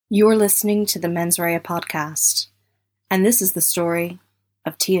You're listening to the Mens Rea podcast, and this is the story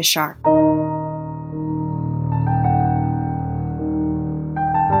of Tia Sharp.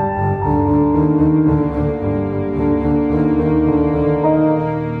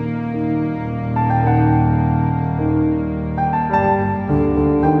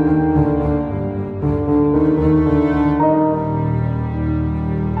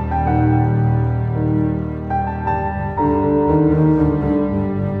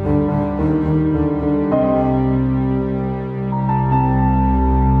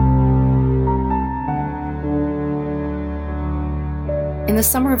 In the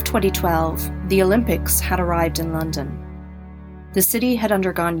summer of 2012, the Olympics had arrived in London. The city had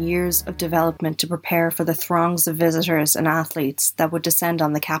undergone years of development to prepare for the throngs of visitors and athletes that would descend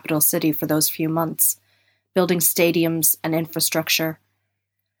on the capital city for those few months, building stadiums and infrastructure.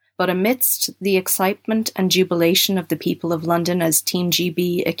 But amidst the excitement and jubilation of the people of London as Team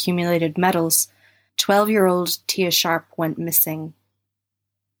GB accumulated medals, 12-year-old Tia Sharp went missing.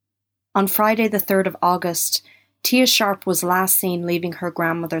 On Friday the 3rd of August, Tia Sharp was last seen leaving her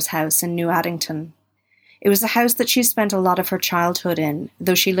grandmother's house in New Addington. It was a house that she spent a lot of her childhood in,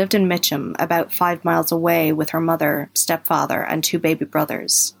 though she lived in Mitcham, about 5 miles away, with her mother, stepfather, and 2 baby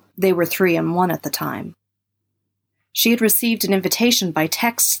brothers. They were 3 and 1 at the time. She had received an invitation by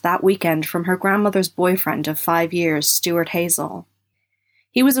text that weekend from her grandmother's boyfriend of 5 years, Stuart Hazel.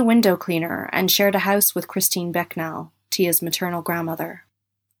 He was a window cleaner and shared a house with Christine Becknell, Tia's maternal grandmother.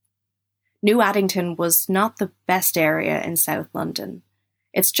 New Addington was not the best area in South London.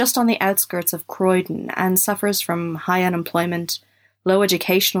 It's just on the outskirts of Croydon and suffers from high unemployment, low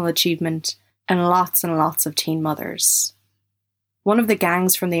educational achievement, and lots of teen mothers. One of the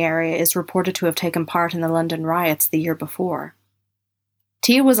gangs from the area is reported to have taken part in the London riots the year before.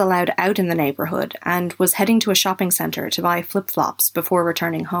 Tia was allowed out in the neighbourhood and was heading to a shopping centre to buy flip-flops before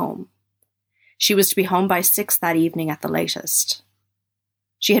returning home. She was to be home by 6 that evening at the latest.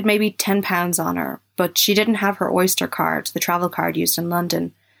 She had maybe £10 on her, but she didn't have her Oyster card, the travel card used in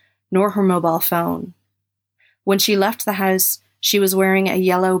London, nor her mobile phone. When she left the house, she was wearing a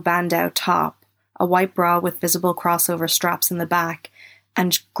yellow band-out top, a white bra with visible crossover straps in the back,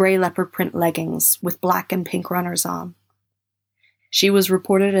 and grey leopard print leggings with black and pink runners on. She was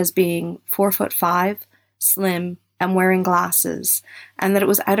reported as being 4'5", slim, and wearing glasses, and that it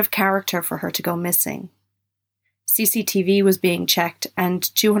was out of character for her to go missing. CCTV was being checked, and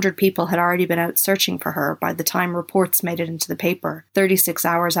 200 people had already been out searching for her by the time reports made it into the paper, 36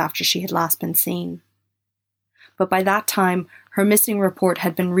 hours after she had last been seen. But by that time, her missing report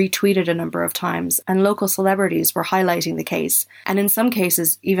had been retweeted a number of times, and local celebrities were highlighting the case, and in some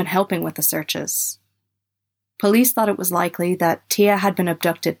cases even helping with the searches. Police thought it was likely that Tia had been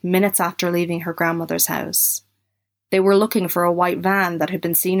abducted minutes after leaving her grandmother's house. They were looking for a white van that had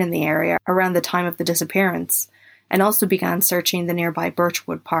been seen in the area around the time of the disappearance, and also began searching the nearby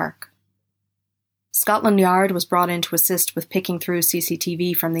Birchwood Park. Scotland Yard was brought in to assist with picking through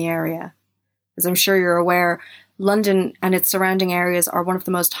CCTV from the area. As I'm sure you're aware, London and its surrounding areas are one of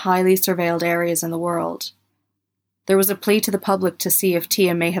the most highly surveilled areas in the world. There was a plea to the public to see if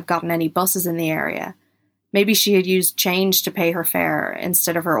Tia may have gotten any buses in the area. Maybe she had used change to pay her fare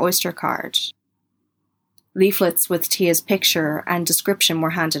instead of her Oyster card. Leaflets with Tia's picture and description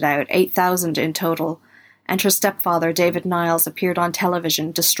were handed out, 8,000 in total, and her stepfather, David Niles, appeared on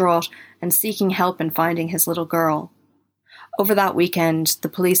television, distraught and seeking help in finding his little girl. Over that weekend, the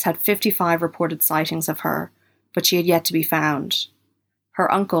police had 55 reported sightings of her, but she had yet to be found. Her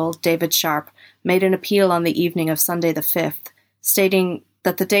uncle, David Sharp, made an appeal on the evening of Sunday the 5th, stating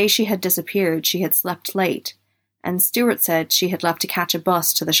that the day she had disappeared she had slept late, and Stuart said she had left to catch a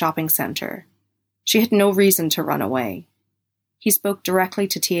bus to the shopping centre. She had no reason to run away. He spoke directly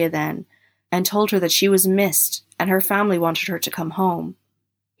to Tia then, and told her that she was missed and her family wanted her to come home.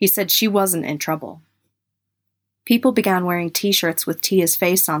 He said she wasn't in trouble. People began wearing t-shirts with Tia's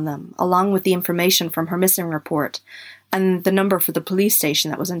face on them, along with the information from her missing report and the number for the police station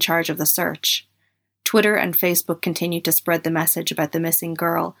that was in charge of the search. Twitter and Facebook continued to spread the message about the missing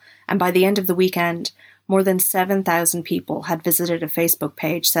girl, and by the end of the weekend, more than 7,000 people had visited a Facebook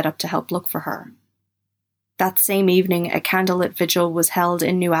page set up to help look for her. That same evening, a candlelit vigil was held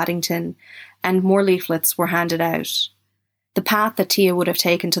in New Addington, and more leaflets were handed out. The path that Tia would have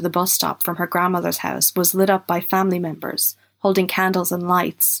taken to the bus stop from her grandmother's house was lit up by family members, holding candles and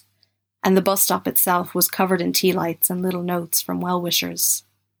lights, and the bus stop itself was covered in tea lights and little notes from well-wishers.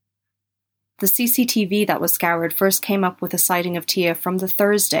 The CCTV that was scoured first came up with a sighting of Tia from the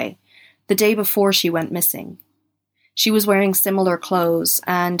Thursday, the day before she went missing. She was wearing similar clothes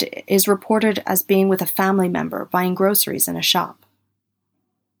and is reported as being with a family member buying groceries in a shop.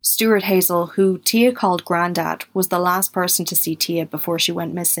 Stuart Hazel, who Tia called Grandad, was the last person to see Tia before she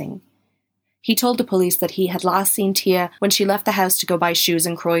went missing. He told the police that he had last seen Tia when she left the house to go buy shoes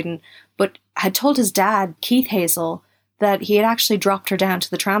in Croydon, but had told his dad, Keith Hazel, that he had actually dropped her down to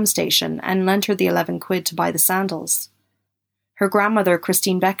the tram station and lent her the 11 quid to buy the sandals. Her grandmother,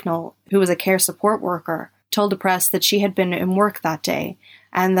 Christine Becknell, who was a care support worker, told the press that she had been in work that day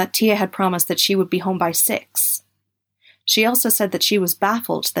and that Tia had promised that she would be home by 6. She also said that she was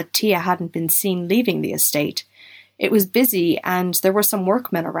baffled that Tia hadn't been seen leaving the estate. It was busy and there were some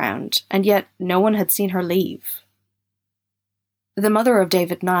workmen around, and yet no one had seen her leave. The mother of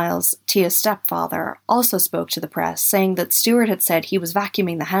David Niles, Tia's stepfather, also spoke to the press, saying that Stuart had said he was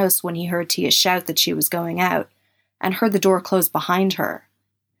vacuuming the house when he heard Tia shout that she was going out, and heard the door close behind her.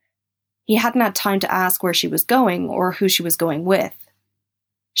 He hadn't had time to ask where she was going or who she was going with.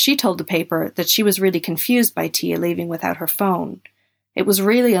 She told the paper that she was really confused by Tia leaving without her phone. It was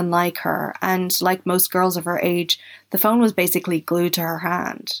really unlike her, and like most girls of her age, the phone was basically glued to her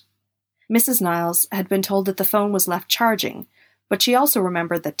hand. Mrs. Niles had been told that the phone was left charging, but she also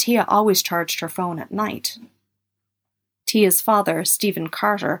remembered that Tia always charged her phone at night. Tia's father, Stephen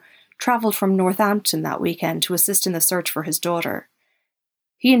Carter, travelled from Northampton that weekend to assist in the search for his daughter.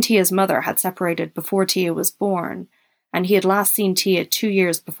 He and Tia's mother had separated before Tia was born, and he had last seen Tia 2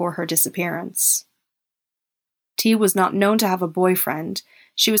 years before her disappearance. Tia was not known to have a boyfriend,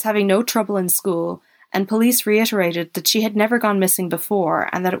 she was having no trouble in school, and police reiterated that she had never gone missing before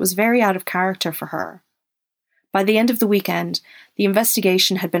and that it was very out of character for her. By the end of the weekend, the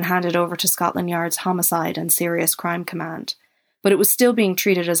investigation had been handed over to Scotland Yard's Homicide and Serious Crime Command, but it was still being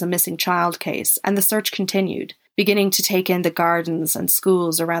treated as a missing child case, and the search continued, beginning to take in the gardens and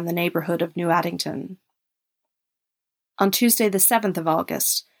schools around the neighbourhood of New Addington. On Tuesday the 7th of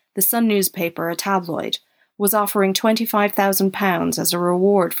August, the Sun newspaper, a tabloid, was offering £25,000 as a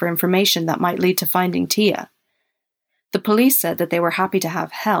reward for information that might lead to finding Tia. The police said that they were happy to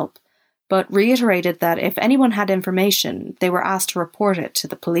have help, but reiterated that if anyone had information, they were asked to report it to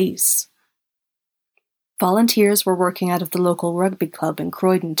the police. Volunteers were working out of the local rugby club in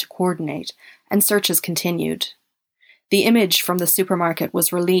Croydon to coordinate, and searches continued. The image from the supermarket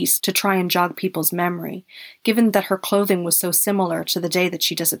was released to try and jog people's memory, given that her clothing was so similar to the day that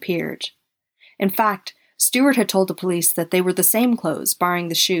she disappeared. In fact, Stuart had told the police that they were the same clothes, barring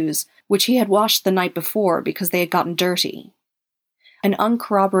the shoes, which he had washed the night before because they had gotten dirty. An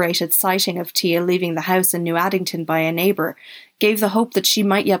uncorroborated sighting of Tia leaving the house in New Addington by a neighbour gave the hope that she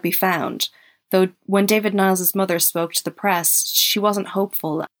might yet be found, though when David Niles' mother spoke to the press, she wasn't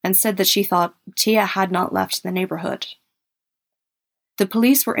hopeful and said that she thought Tia had not left the neighbourhood. The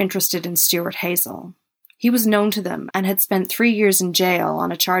police were interested in Stuart Hazel. He was known to them and had spent 3 years in jail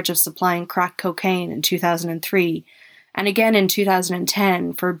on a charge of supplying crack cocaine in 2003, and again in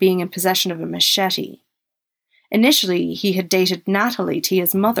 2010 for being in possession of a machete. Initially, he had dated Natalie,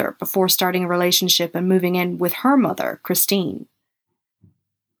 Tia's mother, before starting a relationship and moving in with her mother, Christine.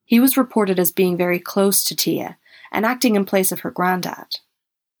 He was reported as being very close to Tia and acting in place of her granddad.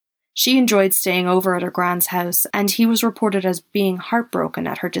 She enjoyed staying over at her grand's house, and he was reported as being heartbroken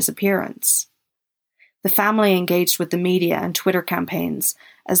at her disappearance. The family engaged with the media and Twitter campaigns,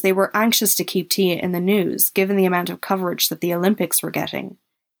 as they were anxious to keep Tia in the news, given the amount of coverage that the Olympics were getting.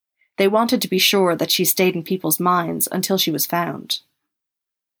 They wanted to be sure that she stayed in people's minds until she was found.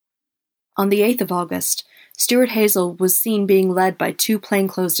 On the 8th of August, Stuart Hazel was seen being led by 2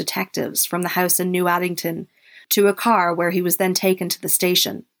 plainclothes detectives from the house in New Addington to a car where he was then taken to the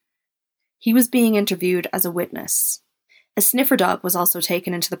station. He was being interviewed as a witness. A sniffer dog was also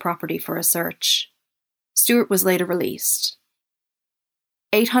taken into the property for a search. Stuart was later released.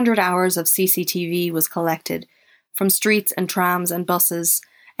 800 hours of CCTV was collected from streets and trams and buses,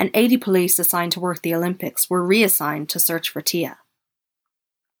 and 80 police assigned to work the Olympics were reassigned to search for Tia.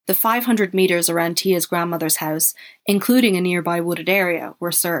 The 500 metres around Tia's grandmother's house, including a nearby wooded area,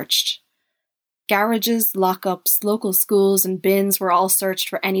 were searched. Garages, lockups, local schools and bins were all searched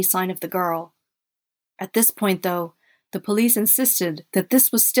for any sign of the girl. At this point, though, the police insisted that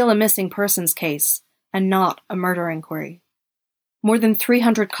this was still a missing persons case and not a murder inquiry. More than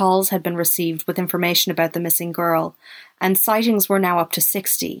 300 calls had been received with information about the missing girl, and sightings were now up to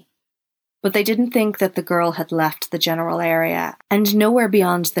 60. But they didn't think that the girl had left the general area, and nowhere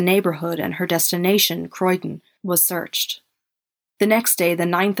beyond the neighbourhood and her destination, Croydon, was searched. The next day, the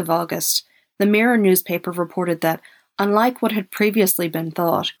 9th of August, the Mirror newspaper reported that, unlike what had previously been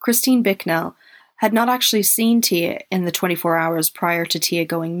thought, Christine Bicknell had not actually seen Tia in the 24 hours prior to Tia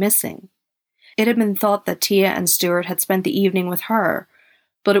going missing. It had been thought that Tia and Stuart had spent the evening with her,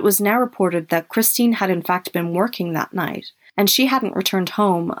 but it was now reported that Christine had in fact been working that night, and she hadn't returned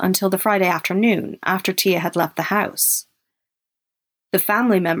home until the Friday afternoon after Tia had left the house. The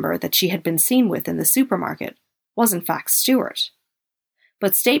family member that she had been seen with in the supermarket was in fact Stuart.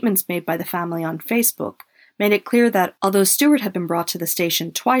 But statements made by the family on Facebook made it clear that although Stuart had been brought to the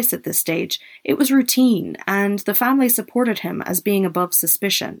station twice at this stage, it was routine and the family supported him as being above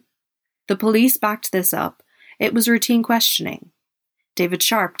suspicion. The police backed this up. It was routine questioning. David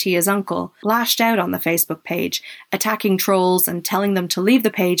Sharp, Tia's uncle, lashed out on the Facebook page, attacking trolls and telling them to leave the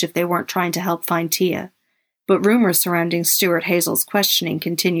page if they weren't trying to help find Tia. But rumours surrounding Stuart Hazel's questioning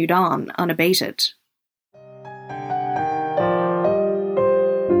continued on, unabated.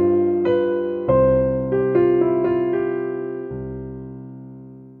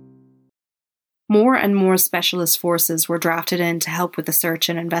 More and more specialist forces were drafted in to help with the search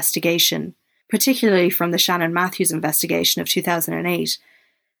and investigation, particularly from the Shannon Matthews investigation of 2008.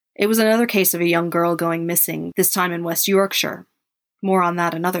 It was another case of a young girl going missing, this time in West Yorkshire. More on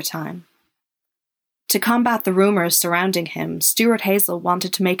that another time. To combat the rumours surrounding him, Stuart Hazel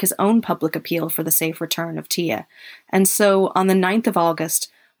wanted to make his own public appeal for the safe return of Tia, and so on the 9th of August,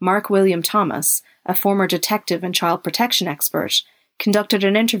 Mark William Thomas, a former detective and child protection expert, conducted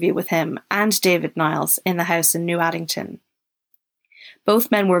an interview with him and David Niles in the house in New Addington.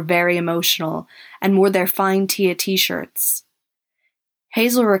 Both men were very emotional and wore their Find Tia t-shirts.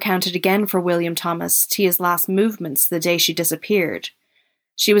 Hazel recounted again for William Thomas Tia's last movements the day she disappeared.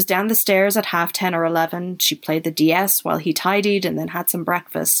 She was down the stairs at 10:30 or 11. She played the DS while he tidied and then had some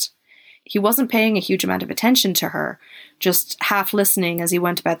breakfast. He wasn't paying a huge amount of attention to her, just half listening as he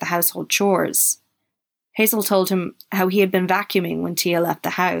went about the household chores. Hazel told him how he had been vacuuming when Tia left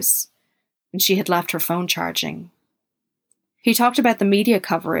the house, and she had left her phone charging. He talked about the media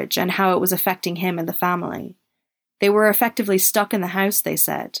coverage and how it was affecting him and the family. They were effectively stuck in the house, they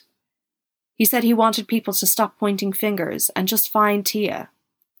said. He said he wanted people to stop pointing fingers and just find Tia.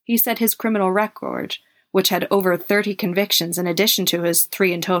 He said his criminal record, which had over 30 convictions in addition to his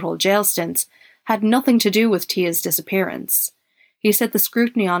 3 in total jail stints, had nothing to do with Tia's disappearance. He said the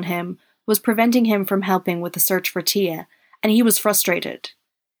scrutiny on him was preventing him from helping with the search for Tia, and he was frustrated.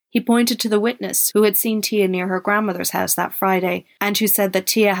 He pointed to the witness who had seen Tia near her grandmother's house that Friday and who said that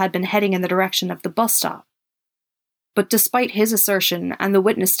Tia had been heading in the direction of the bus stop. But despite his assertion and the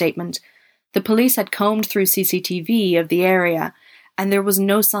witness statement, the police had combed through CCTV of the area and there was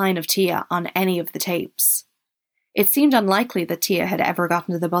no sign of Tia on any of the tapes. It seemed unlikely that Tia had ever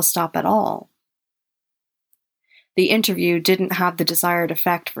gotten to the bus stop at all. The interview didn't have the desired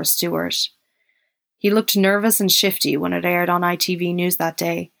effect for Stuart. He looked nervous and shifty when it aired on ITV News that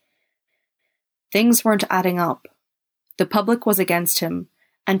day. Things weren't adding up. The public was against him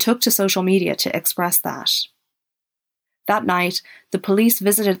and took to social media to express that. That night, the police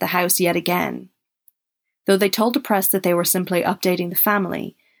visited the house yet again. Though they told the press that they were simply updating the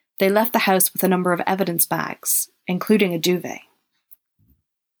family, they left the house with a number of evidence bags, including a duvet.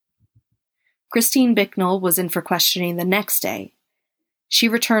 Christine Bicknell was in for questioning the next day. She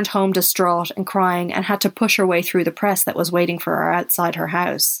returned home distraught and crying and had to push her way through the press that was waiting for her outside her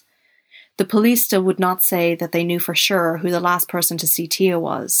house. The police still would not say that they knew for sure who the last person to see Tia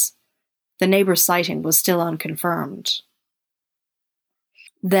was. The neighbour's sighting was still unconfirmed.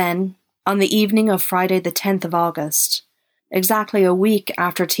 Then, on the evening of Friday the 10th of August, exactly a week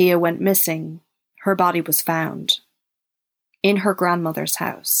after Tia went missing, her body was found. In her grandmother's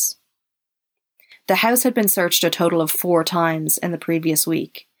house. The house had been searched a total of 4 times in the previous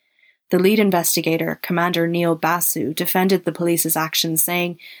week. The lead investigator, Commander Neil Basu, defended the police's actions,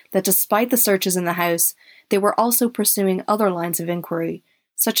 saying that despite the searches in the house, they were also pursuing other lines of inquiry,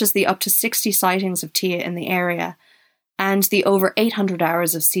 such as the up to 60 sightings of Tia in the area, and the over 800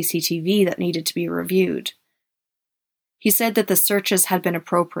 hours of CCTV that needed to be reviewed. He said that the searches had been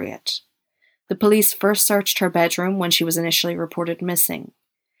appropriate. The police first searched her bedroom when she was initially reported missing.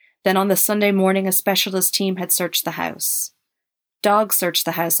 Then on the Sunday morning, a specialist team had searched the house. Dogs searched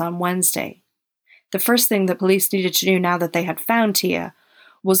the house on Wednesday. The first thing the police needed to do now that they had found Tia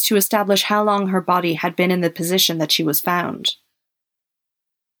was to establish how long her body had been in the position that she was found.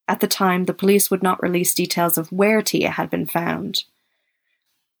 At the time, the police would not release details of where Tia had been found.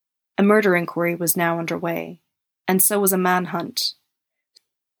 A murder inquiry was now underway, and so was a manhunt.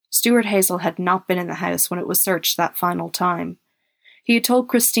 Stuart Hazel had not been in the house when it was searched that final time. He had told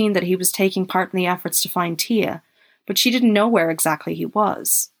Christine that he was taking part in the efforts to find Tia, but she didn't know where exactly he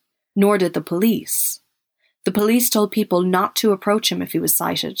was. Nor did the police. The police told people not to approach him if he was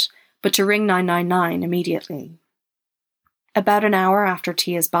sighted, but to ring 999 immediately. About an hour after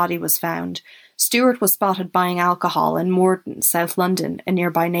Tia's body was found, Stuart was spotted buying alcohol in Morden, South London, a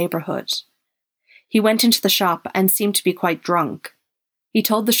nearby neighbourhood. He went into the shop and seemed to be quite drunk. He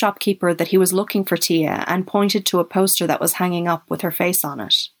told the shopkeeper that he was looking for Tia and pointed to a poster that was hanging up with her face on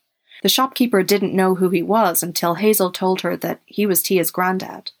it. The shopkeeper didn't know who he was until Hazel told her that he was Tia's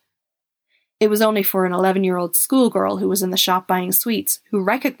granddad. It was only for an 11-year-old schoolgirl who was in the shop buying sweets who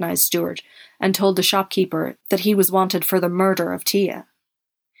recognized Stuart and told the shopkeeper that he was wanted for the murder of Tia.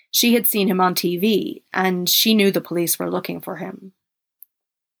 She had seen him on TV, and she knew the police were looking for him.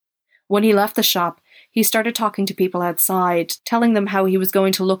 When he left the shop, he started talking to people outside, telling them how he was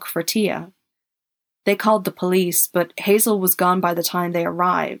going to look for Tia. They called the police, but Hazel was gone by the time they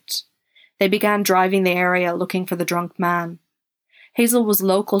arrived. They began driving the area looking for the drunk man. Hazel was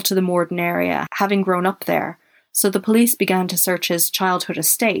local to the Morden area, having grown up there, so the police began to search his childhood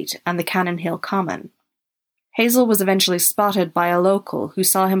estate and the Cannon Hill Common. Hazel was eventually spotted by a local who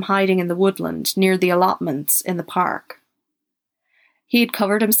saw him hiding in the woodland near the allotments in the park. He had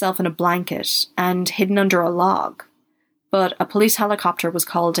covered himself in a blanket and hidden under a log, but a police helicopter was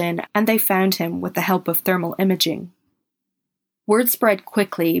called in and they found him with the help of thermal imaging. Word spread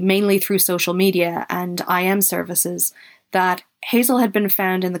quickly, mainly through social media and IM services, that Hazel had been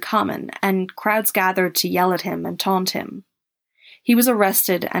found in the common, and crowds gathered to yell at him and taunt him. He was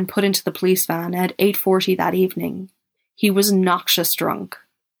arrested and put into the police van at 8:40 that evening. He was noxious drunk.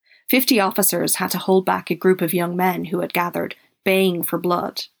 50 officers had to hold back a group of young men who had gathered, baying for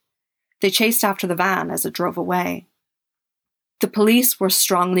blood. They chased after the van as it drove away. The police were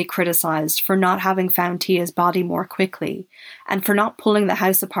strongly criticised for not having found Tia's body more quickly, and for not pulling the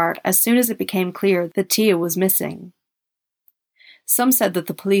house apart as soon as it became clear that Tia was missing. Some said that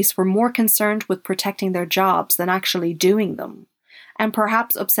the police were more concerned with protecting their jobs than actually doing them, and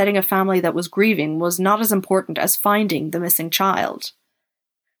perhaps upsetting a family that was grieving was not as important as finding the missing child.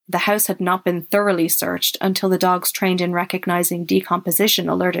 The house had not been thoroughly searched until the dogs trained in recognizing decomposition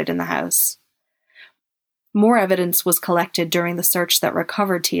alerted in the house. More evidence was collected during the search that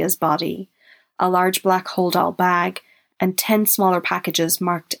recovered Tia's body. A large black hold-all bag and 10 smaller packages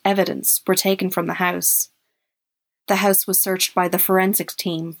marked evidence were taken from the house. The house was searched by the forensics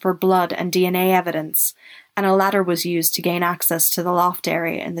team for blood and DNA evidence, and a ladder was used to gain access to the loft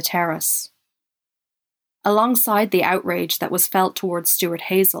area in the terrace. Alongside the outrage that was felt towards Stuart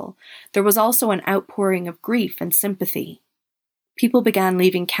Hazel, there was also an outpouring of grief and sympathy. People began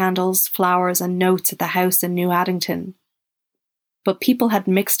leaving candles, flowers, and notes at the house in New Addington. But people had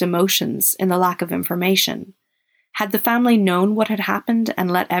mixed emotions in the lack of information. Had the family known what had happened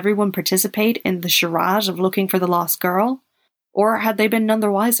and let everyone participate in the charade of looking for the lost girl? Or had they been none the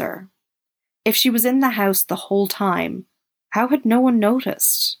wiser? If she was in the house the whole time, how had no one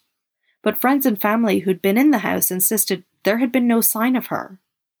noticed? But friends and family who'd been in the house insisted there had been no sign of her.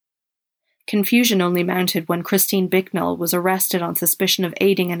 Confusion only mounted when Christine Bicknell was arrested on suspicion of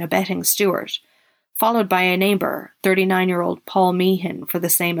aiding and abetting Stuart, followed by a neighbour, 39-year-old Paul Meehan, for the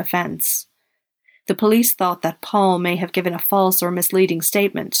same offence. The police thought that Paul may have given a false or misleading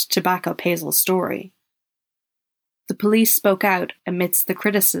statement to back up Hazel's story. The police spoke out amidst the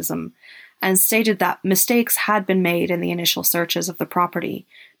criticism and stated that mistakes had been made in the initial searches of the property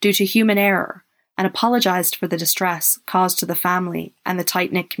due to human error and apologised for the distress caused to the family and the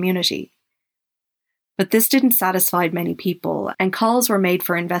tight-knit community. But this didn't satisfy many people, and calls were made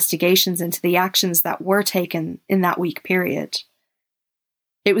for investigations into the actions that were taken in that week period.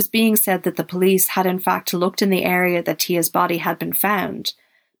 It was being said that the police had in fact looked in the area that Tia's body had been found,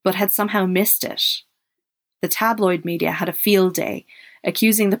 but had somehow missed it. The tabloid media had a field day,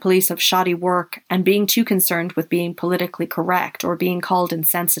 accusing the police of shoddy work and being too concerned with being politically correct or being called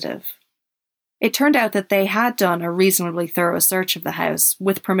insensitive. It turned out that they had done a reasonably thorough search of the house,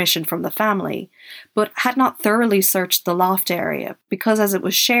 with permission from the family, but had not thoroughly searched the loft area because as it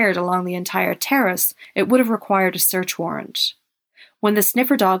was shared along the entire terrace, it would have required a search warrant. When the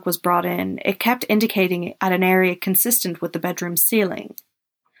sniffer dog was brought in, it kept indicating at an area consistent with the bedroom ceiling.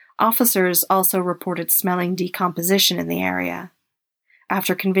 Officers also reported smelling decomposition in the area.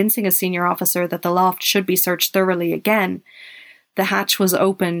 After convincing a senior officer that the loft should be searched thoroughly again, the hatch was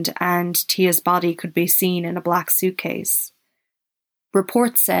opened and Tia's body could be seen in a black suitcase.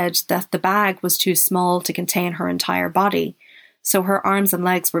 Reports said that the bag was too small to contain her entire body, so her arms and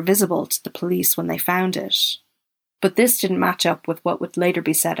legs were visible to the police when they found it. But this didn't match up with what would later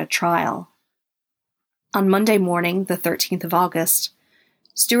be said at trial. On Monday morning, the 13th of August,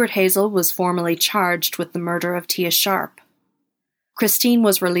 Stuart Hazel was formally charged with the murder of Tia Sharp. Christine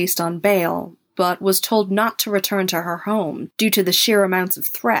was released on bail, but was told not to return to her home due to the sheer amounts of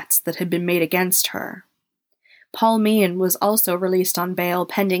threats that had been made against her. Paul Meehan was also released on bail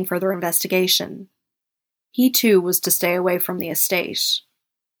pending further investigation. He too was to stay away from the estate.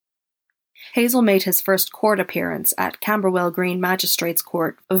 Hazel made his first court appearance at Camberwell Green Magistrates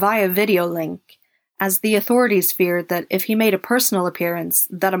Court via video link, as the authorities feared that if he made a personal appearance,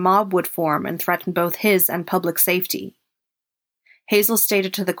 that a mob would form and threaten both his and public safety. Hazel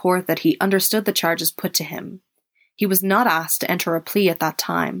stated to the court that he understood the charges put to him. He was not asked to enter a plea at that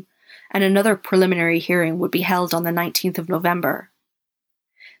time, and another preliminary hearing would be held on the 19th of November.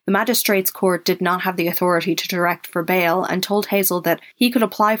 The magistrates' court did not have the authority to direct for bail and told Hazel that he could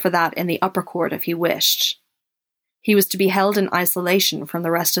apply for that in the upper court if he wished. He was to be held in isolation from the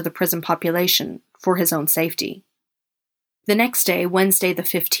rest of the prison population for his own safety. The next day, Wednesday the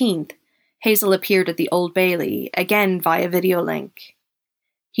 15th, Hazel appeared at the Old Bailey, again via video link.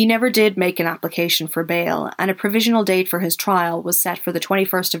 He never did make an application for bail, and a provisional date for his trial was set for the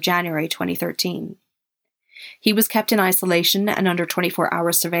 21st of January 2013. He was kept in isolation and under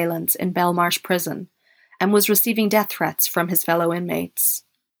 24-hour surveillance in Belmarsh Prison, and was receiving death threats from his fellow inmates.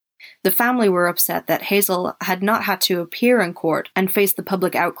 The family were upset that Hazel had not had to appear in court and face the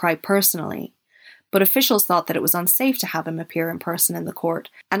public outcry personally, but officials thought that it was unsafe to have him appear in person in the court,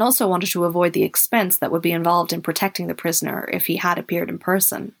 and also wanted to avoid the expense that would be involved in protecting the prisoner if he had appeared in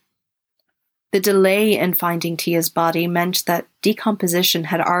person. The delay in finding Tia's body meant that decomposition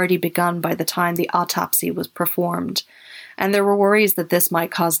had already begun by the time the autopsy was performed, and there were worries that this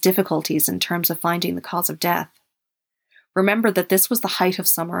might cause difficulties in terms of finding the cause of death. Remember that this was the height of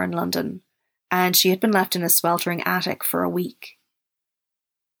summer in London, and she had been left in a sweltering attic for a week.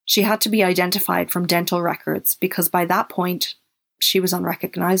 She had to be identified from dental records because by that point, she was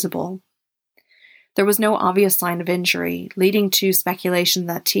unrecognisable. There was no obvious sign of injury, leading to speculation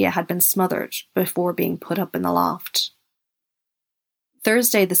that Tia had been smothered before being put up in the loft.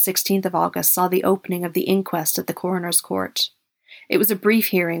 Thursday, the 16th of August, saw the opening of the inquest at the coroner's court. It was a brief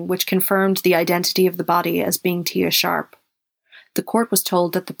hearing which confirmed the identity of the body as being Tia Sharp. The court was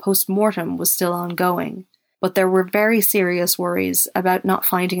told that the post-mortem was still ongoing, but there were very serious worries about not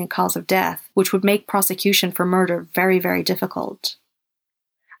finding a cause of death, which would make prosecution for murder very, very difficult.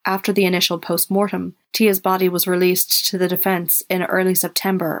 After the initial post-mortem, Tia's body was released to the defence in early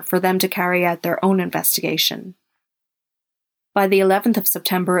September for them to carry out their own investigation. By the 11th of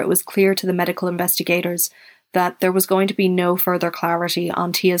September, it was clear to the medical investigators that there was going to be no further clarity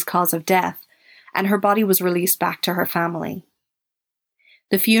on Tia's cause of death, and her body was released back to her family.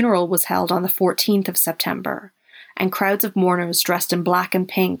 The funeral was held on the 14th of September, and crowds of mourners dressed in black and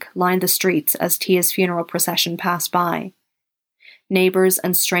pink lined the streets as Tia's funeral procession passed by. Neighbours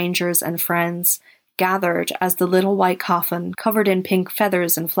and strangers and friends gathered as the little white coffin, covered in pink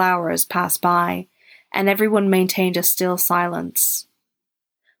feathers and flowers, passed by, and everyone maintained a still silence.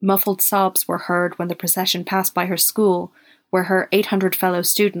 Muffled sobs were heard when the procession passed by her school, where her 800 fellow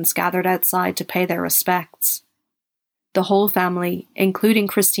students gathered outside to pay their respects. The whole family, including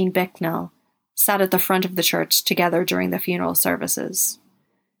Christine Bicknell, sat at the front of the church together during the funeral services.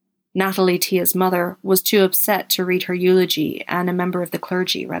 Natalie, Tia's mother, was too upset to read her eulogy, and a member of the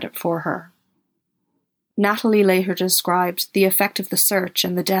clergy read it for her. Natalie later described the effect of the search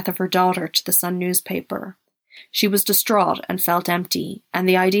and the death of her daughter to the Sun newspaper. She was distraught and felt empty, and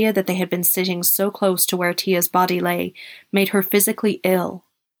the idea that they had been sitting so close to where Tia's body lay made her physically ill.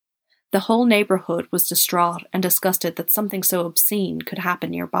 The whole neighbourhood was distraught and disgusted that something so obscene could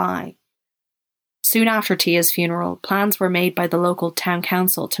happen nearby. Soon after Tia's funeral, plans were made by the local town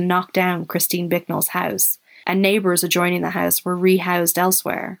council to knock down Christine Bicknell's house, and neighbours adjoining the house were rehoused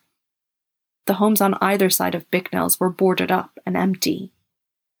elsewhere. The homes on either side of Bicknell's were boarded up and empty.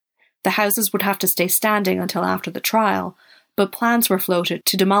 The houses would have to stay standing until after the trial, but plans were floated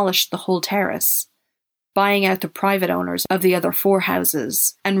to demolish the whole terrace, buying out the private owners of the other 4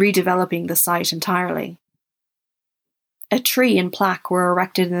 houses and redeveloping the site entirely. A tree and plaque were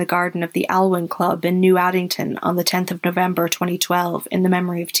erected in the garden of the Alwyn Club in New Addington on the 10th of November 2012 in the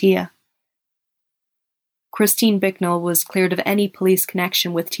memory of Tia. Christine Bicknell was cleared of any police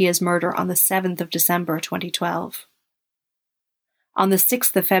connection with Tia's murder on the 7th of December 2012. On the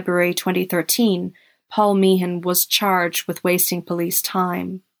 6th of February 2013, Paul Meehan was charged with wasting police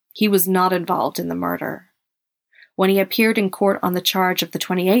time. He was not involved in the murder. When he appeared in court on the charge of the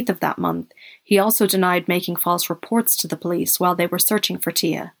 28th of that month, he also denied making false reports to the police while they were searching for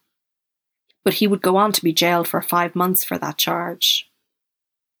Tia. But he would go on to be jailed for 5 months for that charge.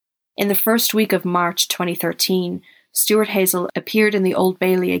 In the first week of March 2013, Stuart Hazel appeared in the Old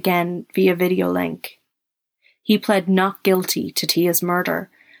Bailey again via video link. He pled not guilty to Tia's murder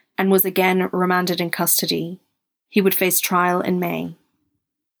and was again remanded in custody. He would face trial in May.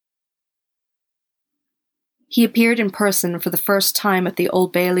 He appeared in person for the first time at the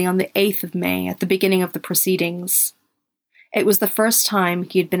Old Bailey on the 8th of May at the beginning of the proceedings. It was the first time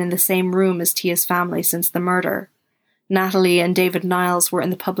he had been in the same room as Tia's family since the murder. Natalie and David Niles were in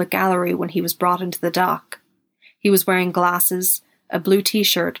the public gallery when he was brought into the dock. He was wearing glasses, a blue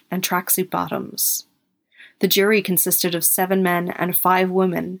t-shirt, and tracksuit bottoms. The jury consisted of 7 men and 5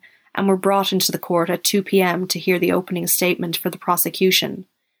 women and were brought into the court at 2 p.m. to hear the opening statement for the prosecution,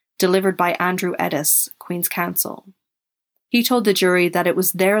 delivered by Andrew Eddis, Queen's Counsel. He told the jury that it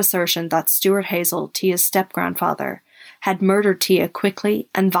was their assertion that Stuart Hazel, Tia's step-grandfather, had murdered Tia quickly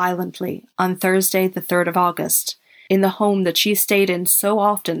and violently on Thursday the 3rd of August, in the home that she stayed in so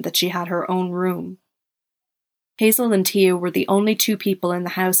often that she had her own room. Hazel and Tia were the only 2 people in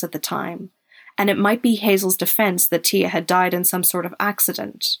the house at the time, and it might be Hazel's defence that Tia had died in some sort of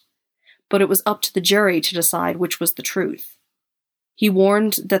accident, but it was up to the jury to decide which was the truth. He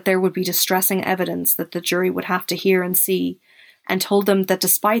warned that there would be distressing evidence that the jury would have to hear and see, and told them that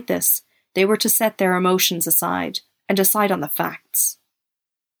despite this, they were to set their emotions aside and decide on the facts.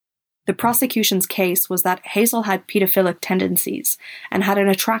 The prosecution's case was that Hazel had paedophilic tendencies and had an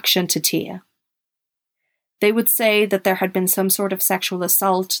attraction to Tia. They would say that there had been some sort of sexual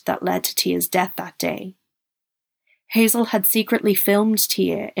assault that led to Tia's death that day. Hazel had secretly filmed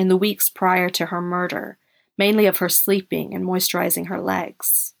Tia in the weeks prior to her murder, mainly of her sleeping and moisturizing her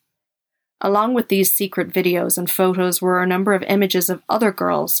legs. Along with these secret videos and photos were a number of images of other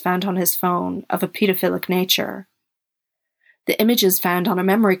girls found on his phone of a paedophilic nature. The images found on a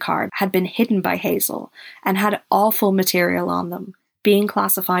memory card had been hidden by Hazel and had awful material on them, being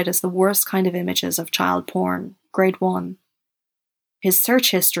classified as the worst kind of images of child porn, grade 1. His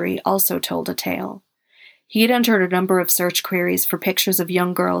search history also told a tale. He had entered a number of search queries for pictures of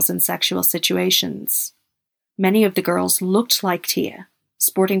young girls in sexual situations. Many of the girls looked like Tia,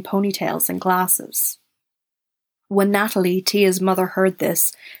 sporting ponytails and glasses. When Natalie, Tia's mother, heard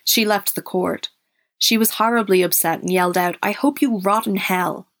this, she left the court. She was horribly upset and yelled out, "I hope you rot in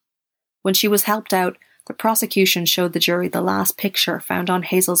hell." When she was helped out, the prosecution showed the jury the last picture found on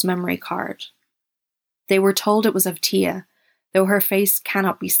Hazel's memory card. They were told it was of Tia, though her face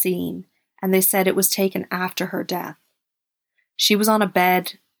cannot be seen, and they said it was taken after her death. She was on a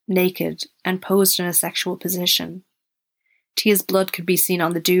bed, naked, and posed in a sexual position. Tia's blood could be seen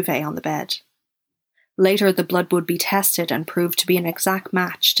on the duvet on the bed. Later, the blood would be tested and proved to be an exact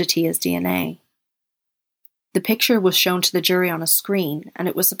match to Tia's DNA. The picture was shown to the jury on a screen, and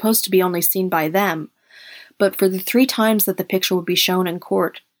it was supposed to be only seen by them, but for the 3 times that the picture would be shown in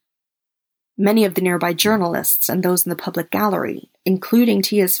court, many of the nearby journalists and those in the public gallery, including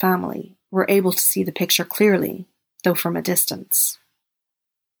Tia's family, were able to see the picture clearly, though from a distance.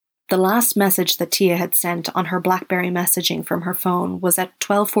 The last message that Tia had sent on her BlackBerry messaging from her phone was at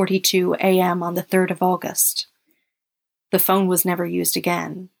 12:42 a.m. on the 3rd of August. The phone was never used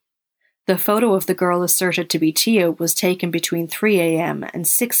again. The photo of the girl asserted to be Tia was taken between 3 a.m. and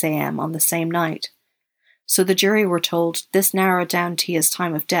 6 a.m. on the same night, so the jury were told this narrowed down Tia's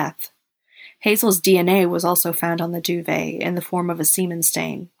time of death. Hazel's DNA was also found on the duvet in the form of a semen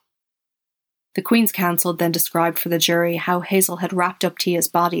stain. The Queen's Counsel then described for the jury how Hazel had wrapped up Tia's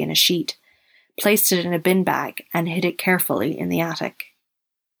body in a sheet, placed it in a bin bag, and hid it carefully in the attic.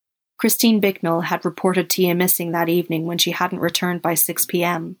 Christine Bicknell had reported Tia missing that evening when she hadn't returned by 6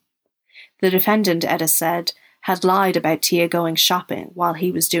 p.m. The defendant, Eddis said, had lied about Tia going shopping while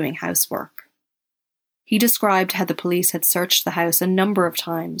he was doing housework. He described how the police had searched the house a number of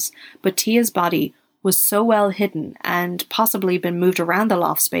times, but Tia's body was so well hidden and possibly been moved around the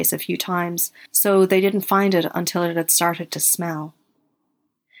loft space a few times, so they didn't find it until it had started to smell.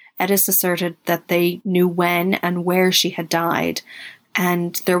 Eddis asserted that they knew when and where she had died,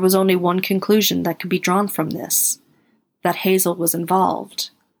 and there was only one conclusion that could be drawn from this, that Hazel was involved.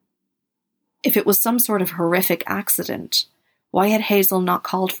 If it was some sort of horrific accident, why had Hazel not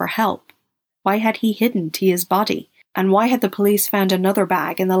called for help? Why had he hidden Tia's body? And why had the police found another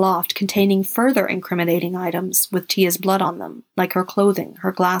bag in the loft containing further incriminating items with Tia's blood on them, like her clothing,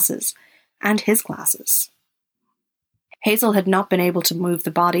 her glasses, and his glasses? Hazel had not been able to move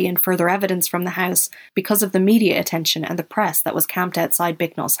the body and further evidence from the house because of the media attention and the press that was camped outside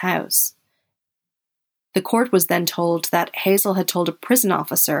Bicknell's house. The court was then told that Hazel had told a prison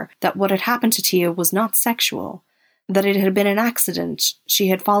officer that what had happened to Tia was not sexual, that it had been an accident, she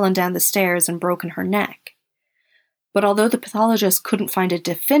had fallen down the stairs and broken her neck. But although the pathologist couldn't find a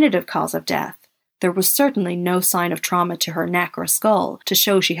definitive cause of death, there was certainly no sign of trauma to her neck or skull to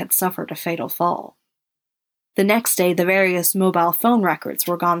show she had suffered a fatal fall. The next day, the various mobile phone records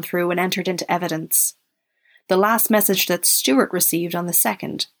were gone through and entered into evidence. The last message that Stuart received on the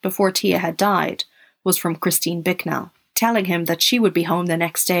 2nd, before Tia had died, was from Christine Bicknell, telling him that she would be home the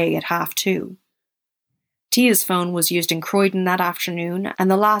next day at 2:30. Tia's phone was used in Croydon that afternoon, and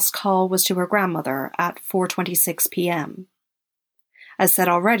the last call was to her grandmother at 4:26 p.m. As said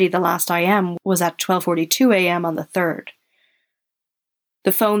already, the last IM was at 12:42 a.m. on the 3rd.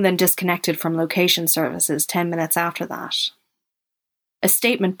 The phone then disconnected from location services 10 minutes after that. A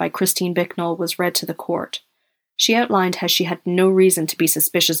statement by Christine Bicknell was read to the court. She outlined how she had no reason to be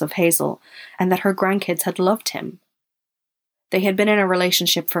suspicious of Hazel and that her grandkids had loved him. They had been in a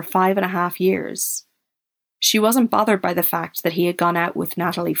relationship for 5.5 years. She wasn't bothered by the fact that he had gone out with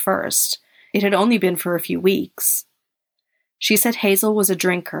Natalie first. It had only been for a few weeks. She said Hazel was a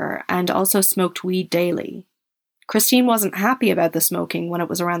drinker and also smoked weed daily. Christine wasn't happy about the smoking when it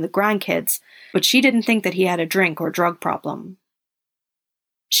was around the grandkids, but she didn't think that he had a drink or drug problem.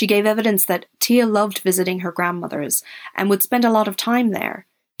 She gave evidence that Tia loved visiting her grandmother's and would spend a lot of time there,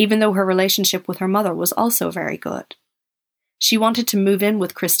 even though her relationship with her mother was also very good. She wanted to move in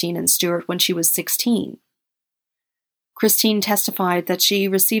with Christine and Stuart when she was 16. Christine testified that she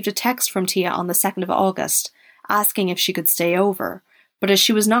received a text from Tia on the 2nd of August, asking if she could stay over, but as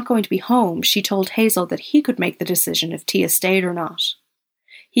she was not going to be home, she told Hazel that he could make the decision if Tia stayed or not.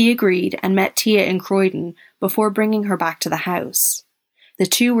 He agreed and met Tia in Croydon before bringing her back to the house. The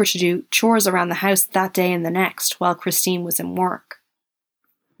two were to do chores around the house that day and the next while Christine was in work.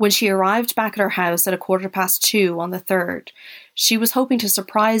 When she arrived back at her house at 2:15 on the 3rd, she was hoping to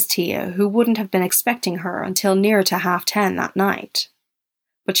surprise Tia, who wouldn't have been expecting her until near to 10:30 that night.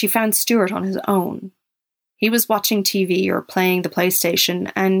 But she found Stuart on his own. He was watching TV or playing the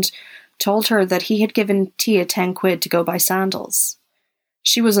PlayStation and told her that he had given Tia 10 quid to go buy sandals.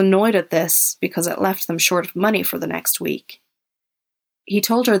 She was annoyed at this because it left them short of money for the next week. He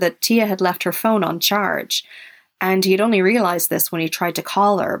told her that Tia had left her phone on charge, and he had only realised this when he tried to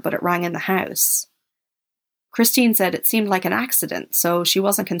call her, but it rang in the house. Christine said it seemed like an accident, so she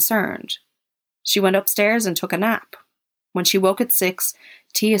wasn't concerned. She went upstairs and took a nap. When she woke at 6,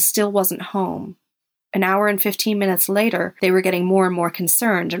 Tia still wasn't home. An hour and 15 minutes later, they were getting more and more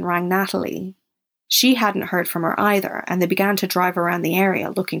concerned and rang Natalie. She hadn't heard from her either, and they began to drive around the area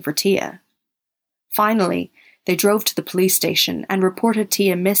looking for Tia. Finally, they drove to the police station and reported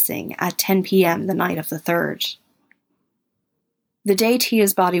Tia missing at 10 p.m. the night of the 3rd. The day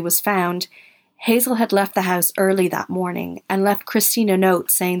Tia's body was found, Hazel had left the house early that morning and left Christine a note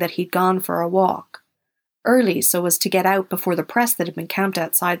saying that he'd gone for a walk. Early so as to get out before the press that had been camped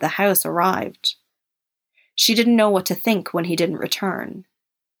outside the house arrived. She didn't know what to think when he didn't return.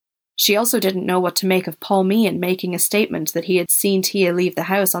 She also didn't know what to make of Paul Meehan making a statement that he had seen Tia leave the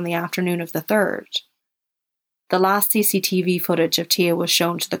house on the afternoon of the 3rd. The last CCTV footage of Tia was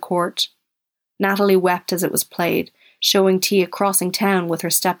shown to the court. Natalie wept as it was played, showing Tia crossing town with her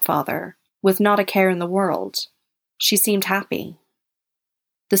stepfather, with not a care in the world. She seemed happy.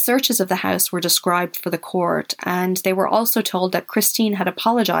 The searches of the house were described for the court, and they were also told that Christine had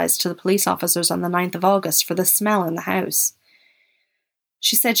apologised to the police officers on the 9th of August for the smell in the house.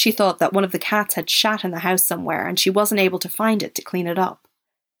 She said she thought that one of the cats had shat in the house somewhere and she wasn't able to find it to clean it up.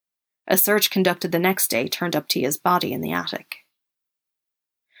 A search conducted the next day turned up Tia's body in the attic.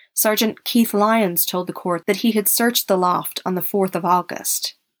 Sergeant Keith Lyons told the court that he had searched the loft on the 4th of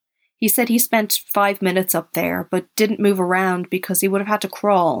August. He said he spent 5 minutes up there, but didn't move around because he would have had to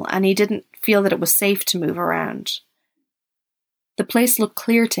crawl, and he didn't feel that it was safe to move around. The place looked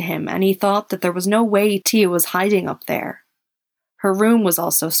clear to him, and he thought that there was no way Tia was hiding up there. Her room was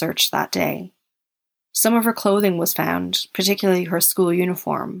also searched that day. Some of her clothing was found, particularly her school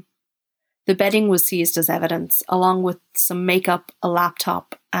uniform. The bedding was seized as evidence, along with some makeup, a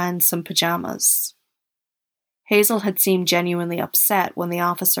laptop, and some pajamas. Hazel had seemed genuinely upset when the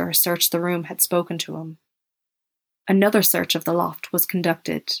officer who searched the room had spoken to him. Another search of the loft was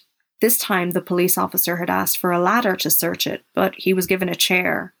conducted. This time the police officer had asked for a ladder to search it, but he was given a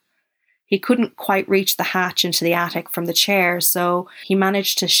chair. He couldn't quite reach the hatch into the attic from the chair, so he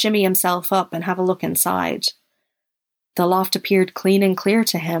managed to shimmy himself up and have a look inside. The loft appeared clean and clear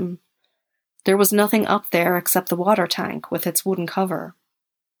to him. There was nothing up there except the water tank with its wooden cover.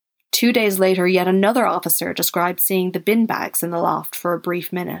 2 days later, yet another officer described seeing the bin bags in the loft for a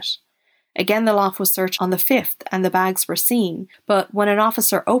brief minute. Again, the loft was searched on the 5th and the bags were seen, but when an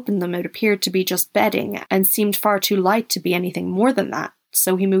officer opened them, it appeared to be just bedding and seemed far too light to be anything more than that,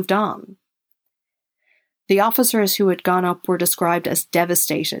 so he moved on. The officers who had gone up were described as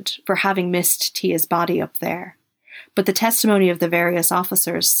devastated for having missed Tia's body up there, but the testimony of the various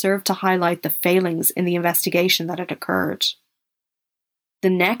officers served to highlight the failings in the investigation that had occurred. The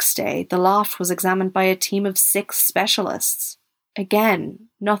next day, the loft was examined by a team of 6 specialists. Again,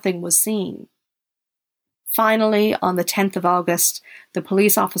 nothing was seen. Finally, on the 10th of August, the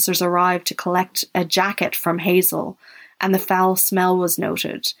police officers arrived to collect a jacket from Hazel, and the foul smell was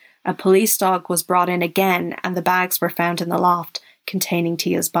noted. A police dog was brought in again, and the bags were found in the loft containing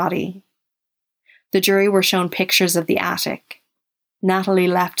Tia's body. The jury were shown pictures of the attic. Natalie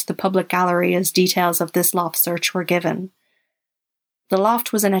left the public gallery as details of this loft search were given. The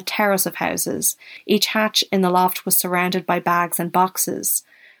loft was in a terrace of houses. Each hatch in the loft was surrounded by bags and boxes.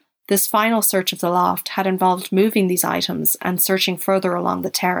 This final search of the loft had involved moving these items and searching further along the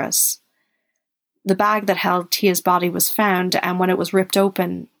terrace. The bag that held Tia's body was found, and when it was ripped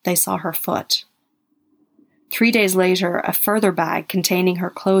open, they saw her foot. 3 days later, a further bag containing her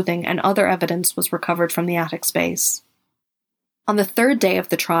clothing and other evidence was recovered from the attic space. On the third day of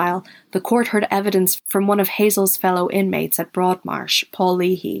the trial, the court heard evidence from one of Hazel's fellow inmates at Broadmarsh, Paul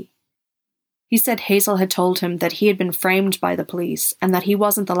Leahy. He said Hazel had told him that he had been framed by the police and that he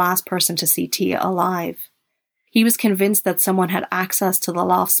wasn't the last person to see Tia alive. He was convinced that someone had access to the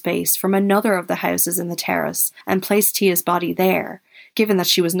loft space from another of the houses in the terrace and placed Tia's body there, given that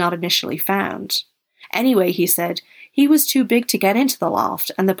she was not initially found. Anyway, he said, he was too big to get into the loft,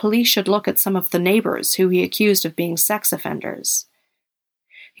 and the police should look at some of the neighbours who he accused of being sex offenders.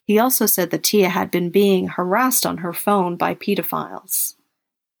 He also said that Tia had been being harassed on her phone by paedophiles.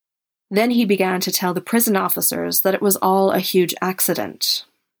 Then he began to tell the prison officers that it was all a huge accident.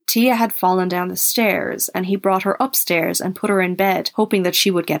 Tia had fallen down the stairs, and he brought her upstairs and put her in bed, hoping that she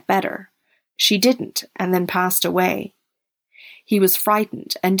would get better. She didn't, and then passed away. He was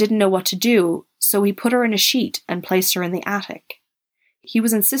frightened and didn't know what to do, so he put her in a sheet and placed her in the attic. He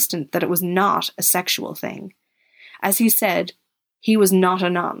was insistent that it was not a sexual thing. As he said, he was not a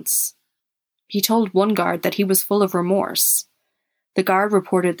nonce. He told one guard that he was full of remorse. The guard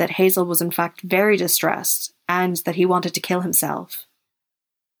reported that Hazel was in fact very distressed and that he wanted to kill himself.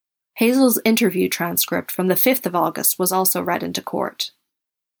 Hazel's interview transcript from the 5th of August was also read into court.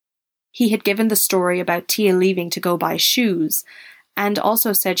 He had given the story about Tia leaving to go buy shoes, and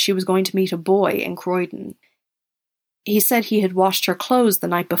also said she was going to meet a boy in Croydon. He said he had washed her clothes the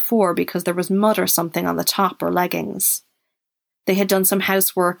night before because there was mud or something on the top or leggings. They had done some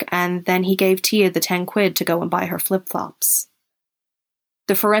housework, and then he gave Tia the 10 quid to go and buy her flip-flops.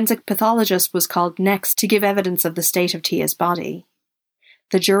 The forensic pathologist was called next to give evidence of the state of Tia's body.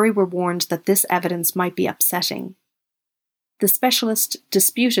 The jury were warned that this evidence might be upsetting. The specialist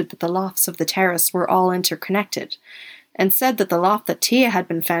disputed that the lofts of the terrace were all interconnected, and said that the loft that Tia had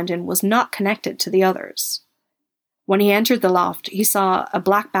been found in was not connected to the others. When he entered the loft, he saw a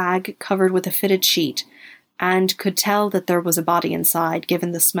black bag covered with a fitted sheet, and could tell that there was a body inside,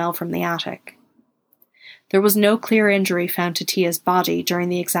 given the smell from the attic. There was no clear injury found to Tia's body during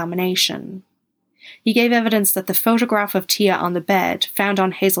the examination. He gave evidence that the photograph of Tia on the bed, found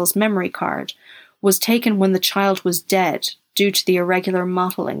on Hazel's memory card, was taken when the child was dead due to the irregular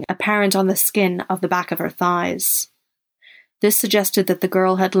mottling apparent on the skin of the back of her thighs. This suggested that the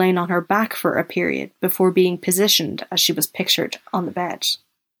girl had lain on her back for a period before being positioned as she was pictured on the bed.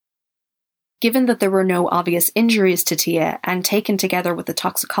 Given that there were no obvious injuries to Tia, and taken together with the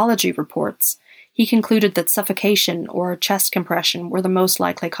toxicology reports, he concluded that suffocation or chest compression were the most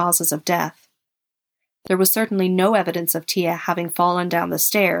likely causes of death. There was certainly no evidence of Tia having fallen down the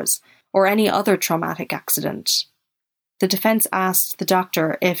stairs or any other traumatic accident. The defense asked the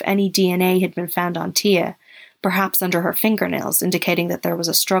doctor if any DNA had been found on Tia, perhaps under her fingernails, indicating that there was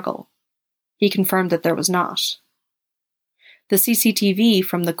a struggle. He confirmed that there was not. The CCTV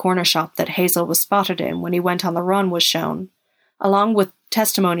from the corner shop that Hazel was spotted in when he went on the run was shown, along with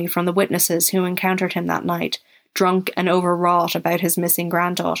testimony from the witnesses who encountered him that night, drunk and overwrought about his missing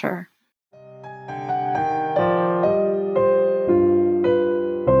granddaughter.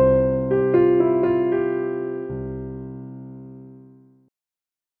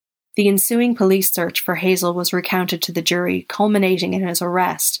 The ensuing police search for Hazel was recounted to the jury, culminating in his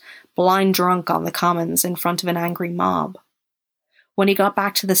arrest, blind drunk on the Commons in front of an angry mob. When he got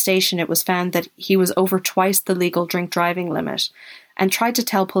back to the station, it was found that he was over twice the legal drink-driving limit, and tried to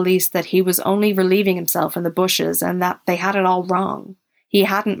tell police that he was only relieving himself in the bushes and that they had it all wrong. He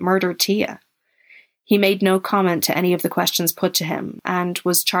hadn't murdered Tia. He made no comment to any of the questions put to him, and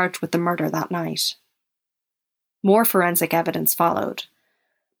was charged with the murder that night. More forensic evidence followed.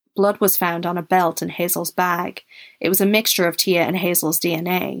 Blood was found on a belt in Hazel's bag. It was a mixture of Tia and Hazel's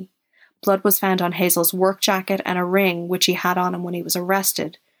DNA. Blood was found on Hazel's work jacket and a ring which he had on him when he was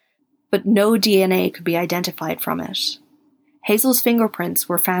arrested, but no DNA could be identified from it. Hazel's fingerprints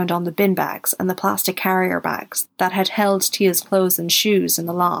were found on the bin bags and the plastic carrier bags that had held Tia's clothes and shoes in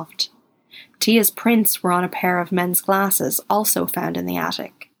the loft. Tia's prints were on a pair of men's glasses also found in the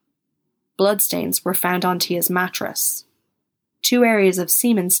attic. bloodstains were found on Tia's mattress. 2 areas of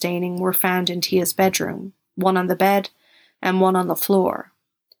semen staining were found in Tia's bedroom, one on the bed and one on the floor.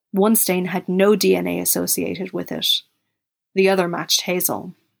 One stain had no DNA associated with it. The other matched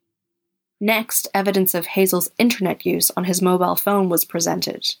Hazel. Next, evidence of Hazel's internet use on his mobile phone was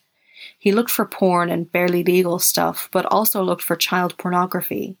presented. He looked for porn and barely legal stuff, but also looked for child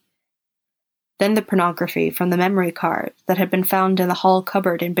pornography. Then the pornography from the memory card that had been found in the hall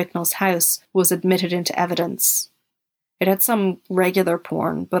cupboard in Bicknell's house was admitted into evidence. It had some regular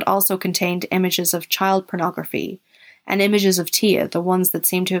porn, but also contained images of child pornography and images of Tia, the ones that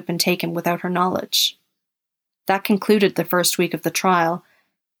seemed to have been taken without her knowledge. That concluded the first week of the trial,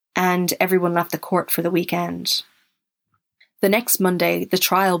 and everyone left the court for the weekend. The next Monday, the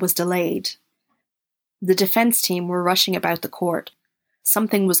trial was delayed. The defense team were rushing about the court.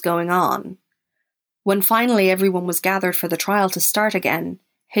 Something was going on. When finally everyone was gathered for the trial to start again,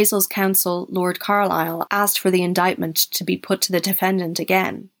 Hazel's counsel, Lord Carlisle, asked for the indictment to be put to the defendant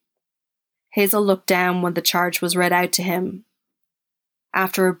again. Hazel looked down when the charge was read out to him.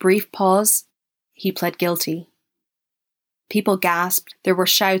 After a brief pause, he pled guilty. People gasped, there were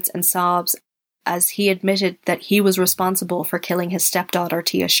shouts and sobs, as he admitted that he was responsible for killing his stepdaughter,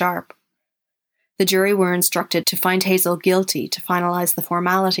 Tia Sharp. The jury were instructed to find Hazel guilty to finalise the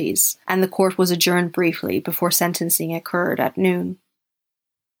formalities, and the court was adjourned briefly before sentencing occurred at noon.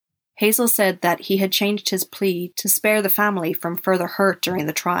 Hazel said that he had changed his plea to spare the family from further hurt during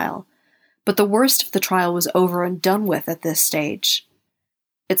the trial, but the worst of the trial was over and done with at this stage.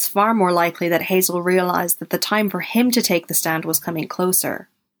 It's far more likely that Hazel realised that the time for him to take the stand was coming closer.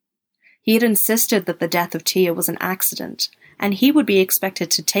 He had insisted that the death of Tia was an accident, and he would be expected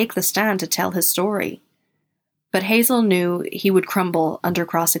to take the stand to tell his story. But Hazel knew he would crumble under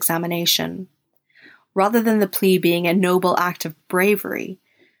cross-examination. Rather than the plea being a noble act of bravery,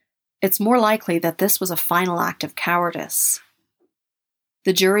 it's more likely that this was a final act of cowardice.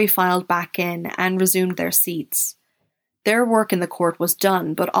 The jury filed back in and resumed their seats. Their work in the court was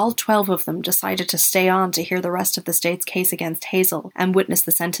done, but all 12 of them decided to stay on to hear the rest of the state's case against Hazel and witness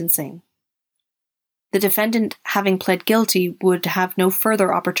the sentencing. The defendant, having pled guilty, would have no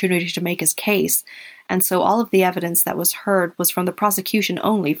further opportunity to make his case, and so all of the evidence that was heard was from the prosecution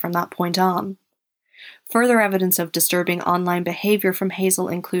only from that point on. Further evidence of disturbing online behaviour from Hazel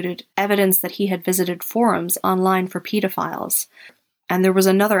included evidence that he had visited forums online for paedophiles, and there was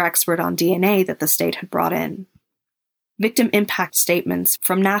another expert on DNA that the state had brought in. Victim impact statements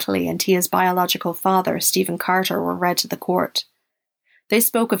from Natalie and Tia's biological father, Stephen Carter, were read to the court. They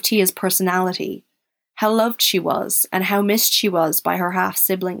spoke of Tia's personality, how loved she was, and how missed she was by her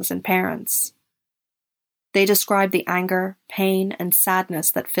half-siblings and parents. They described the anger, pain, and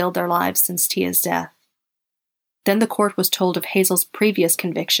sadness that filled their lives since Tia's death. Then the court was told of Hazel's previous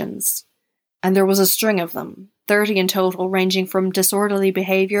convictions, and there was a string of them, 30 in total, ranging from disorderly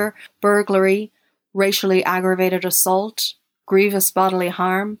behaviour, burglary, racially aggravated assault, grievous bodily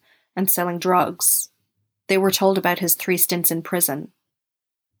harm, and selling drugs. They were told about his 3 stints in prison.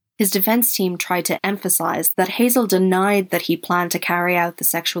 His defense team tried to emphasize that Hazel denied that he planned to carry out the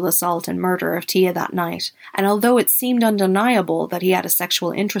sexual assault and murder of Tia that night, and although it seemed undeniable that he had a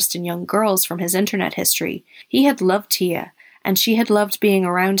sexual interest in young girls from his internet history, he had loved Tia, and she had loved being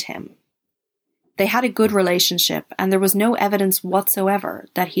around him. They had a good relationship, and there was no evidence whatsoever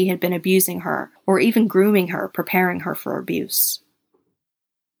that he had been abusing her, or even grooming her, preparing her for abuse.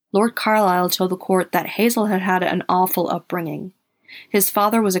 Lord Carlisle told the court that Hazel had had an awful upbringing. His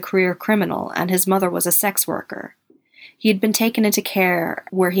father was a career criminal, and his mother was a sex worker. He had been taken into care,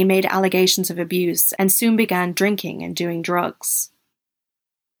 where he made allegations of abuse, and soon began drinking and doing drugs.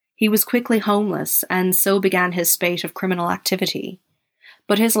 He was quickly homeless, and so began his spate of criminal activity.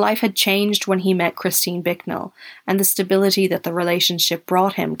 But his life had changed when he met Christine Bicknell, and the stability that the relationship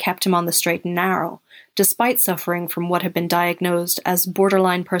brought him kept him on the straight and narrow, despite suffering from what had been diagnosed as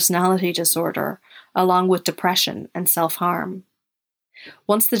borderline personality disorder, along with depression and self-harm.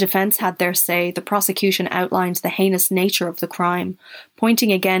 Once the defense had their say, the prosecution outlined the heinous nature of the crime,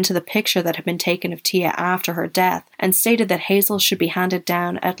 pointing again to the picture that had been taken of Tia after her death, and stated that Hazel should be handed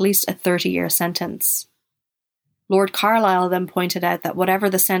down at least a 30-year sentence. Lord Carlisle then pointed out that whatever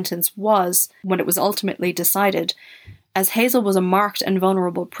the sentence was, when it was ultimately decided, as Hazel was a marked and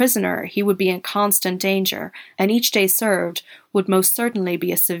vulnerable prisoner, he would be in constant danger, and each day served would most certainly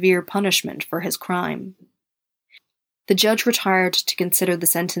be a severe punishment for his crime. The judge retired to consider the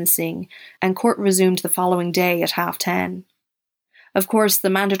sentencing, and court resumed the following day at 10:30. Of course, the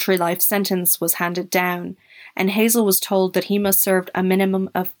mandatory life sentence was handed down, and Hazel was told that he must serve a minimum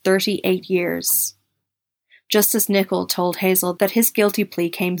of 38 years. Justice Nichol told Hazel that his guilty plea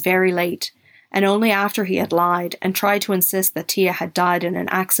came very late, and only after he had lied and tried to insist that Tia had died in an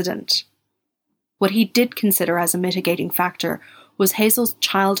accident. What he did consider as a mitigating factor was Hazel's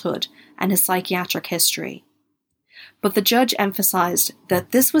childhood and his psychiatric history. But the judge emphasized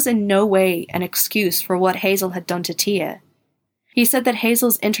that this was in no way an excuse for what Hazel had done to Tia. He said that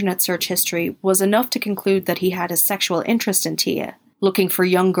Hazel's internet search history was enough to conclude that he had a sexual interest in Tia, looking for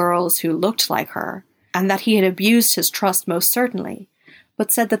young girls who looked like her, and that he had abused his trust most certainly,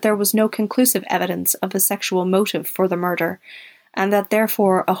 but said that there was no conclusive evidence of a sexual motive for the murder, and that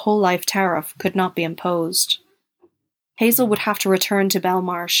therefore a whole life tariff could not be imposed. Hazel would have to return to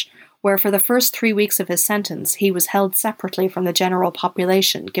Belmarsh, where for the first 3 weeks of his sentence he was held separately from the general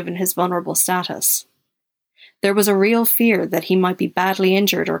population given his vulnerable status. There was a real fear that he might be badly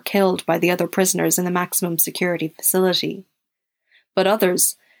injured or killed by the other prisoners in the maximum security facility. But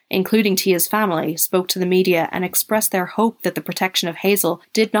others, including Tia's family, spoke to the media and expressed their hope that the protection of Hazel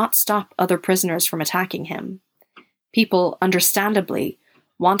did not stop other prisoners from attacking him. People, understandably,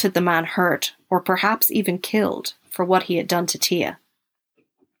 wanted the man hurt, or perhaps even killed, for what he had done to Tia.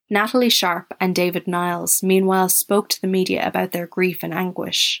 Natalie Sharp and David Niles, meanwhile, spoke to the media about their grief and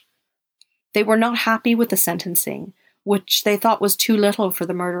anguish. They were not happy with the sentencing, which they thought was too little for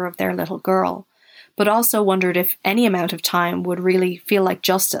the murder of their little girl, but also wondered if any amount of time would really feel like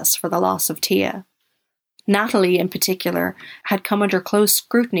justice for the loss of Tia. Natalie, in particular, had come under close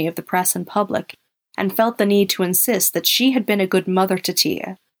scrutiny of the press and public, and felt the need to insist that she had been a good mother to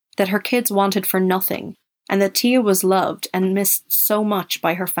Tia, that her kids wanted for nothing, and that Tia was loved and missed so much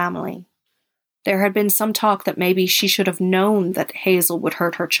by her family. There had been some talk that maybe she should have known that Hazel would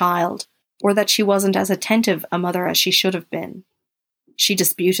hurt her child, or that she wasn't as attentive a mother as she should have been. She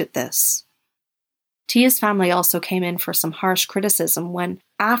disputed this. Tia's family also came in for some harsh criticism when,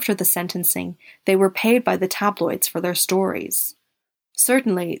 after the sentencing, they were paid by the tabloids for their stories.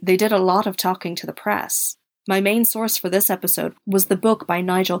 Certainly, they did a lot of talking to the press. My main source for this episode was the book by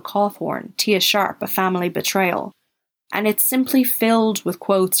Nigel Cawthorne, Tia Sharp, A Family Betrayal, and it's simply filled with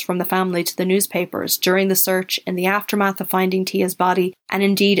quotes from the family to the newspapers during the search, in the aftermath of finding Tia's body, and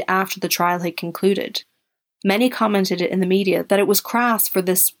indeed after the trial had concluded. Many commented in the media that it was crass for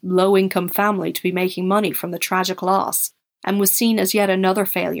this low-income family to be making money from the tragic loss, and was seen as yet another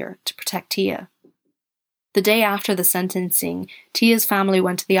failure to protect Tia. The day after the sentencing, Tia's family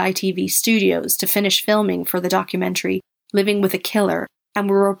went to the ITV studios to finish filming for the documentary Living with a Killer, and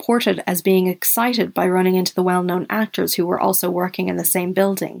were reported as being excited by running into the well-known actors who were also working in the same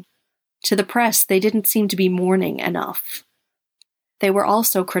building. To the press, they didn't seem to be mourning enough. They were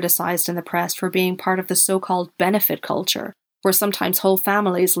also criticised in the press for being part of the so-called benefit culture, where sometimes whole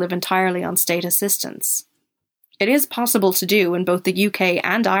families live entirely on state assistance. It is possible to do in both the UK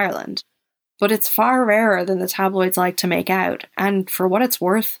and Ireland, but it's far rarer than the tabloids like to make out, and for what it's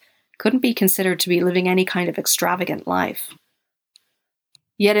worth, couldn't be considered to be living any kind of extravagant life.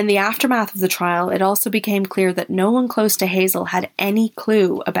 Yet in the aftermath of the trial, it also became clear that no one close to Hazel had any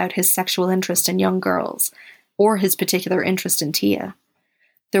clue about his sexual interest in young girls, or his particular interest in Tia.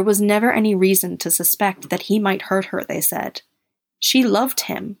 There was never any reason to suspect that he might hurt her, they said. She loved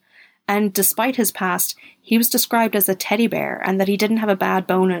him, and despite his past, he was described as a teddy bear and that he didn't have a bad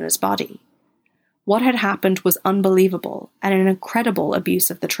bone in his body. What had happened was unbelievable and an incredible abuse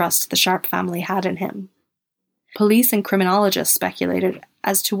of the trust the Sharp family had in him. Police and criminologists speculated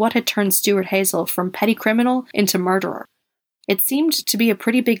as to what had turned Stuart Hazel from petty criminal into murderer. It seemed to be a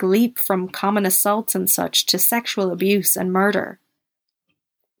pretty big leap from common assaults and such to sexual abuse and murder.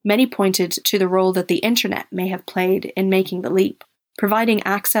 Many pointed to the role that the internet may have played in making the leap, providing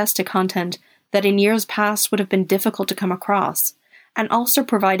access to content that in years past would have been difficult to come across, and also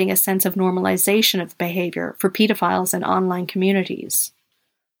providing a sense of normalization of behavior for pedophiles in online communities.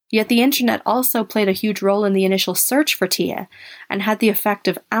 Yet the internet also played a huge role in the initial search for Tia, and had the effect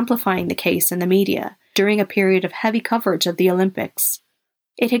of amplifying the case in the media during a period of heavy coverage of the Olympics.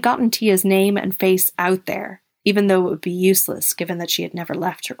 It had gotten Tia's name and face out there, even though it would be useless given that she had never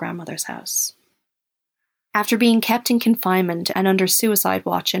left her grandmother's house. After being kept in confinement and under suicide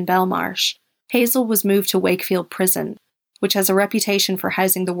watch in Belmarsh, Hazel was moved to Wakefield Prison, which has a reputation for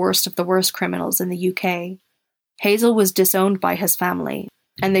housing the worst of the worst criminals in the UK. Hazel was disowned by his family,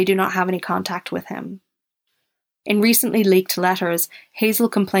 and they do not have any contact with him. In recently leaked letters, Hazel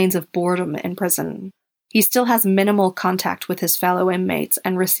complains of boredom in prison. He still has minimal contact with his fellow inmates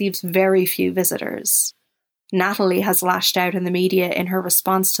and receives very few visitors. Natalie has lashed out in the media in her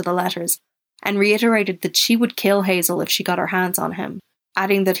response to the letters and reiterated that she would kill Hazel if she got her hands on him,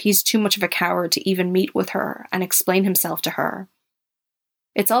 adding that he's too much of a coward to even meet with her and explain himself to her.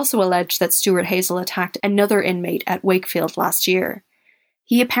 It's also alleged that Stuart Hazel attacked another inmate at Wakefield last year.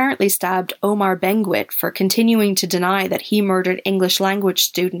 He apparently stabbed Omar Benguit for continuing to deny that he murdered English language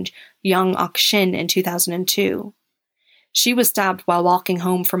student Young Ok Shin in 2002. She was stabbed while walking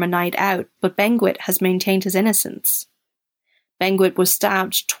home from a night out, but Benguit has maintained his innocence. Benguit was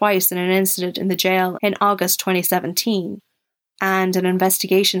stabbed twice in an incident in the jail in August 2017, and an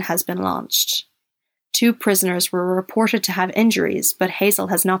investigation has been launched. 2 prisoners were reported to have injuries, but Hazel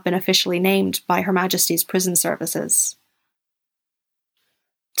has not been officially named by Her Majesty's Prison Services.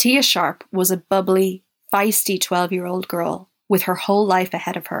 Tia Sharp was a bubbly, feisty 12-year-old girl with her whole life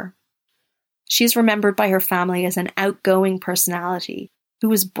ahead of her. She's remembered by her family as an outgoing personality who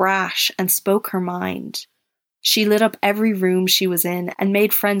was brash and spoke her mind. She lit up every room she was in and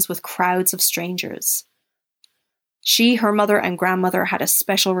made friends with crowds of strangers. She, her mother, and grandmother had a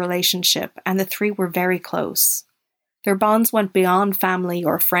special relationship, and the 3 were very close. Their bonds went beyond family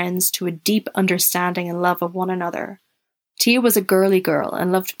or friends to a deep understanding and love of one another. Tia was a girly girl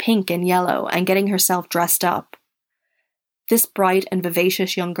and loved pink and yellow and getting herself dressed up. This bright and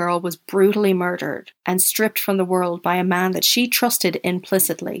vivacious young girl was brutally murdered and stripped from the world by a man that she trusted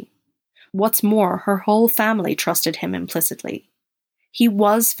implicitly. What's more, her whole family trusted him implicitly. He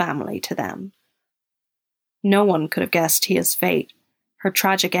was family to them. No one could have guessed Tia's fate, her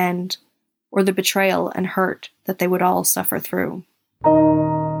tragic end, or the betrayal and hurt that they would all suffer through.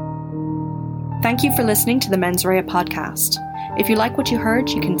 Thank you for listening to the Mens Rea podcast. If you like what you heard,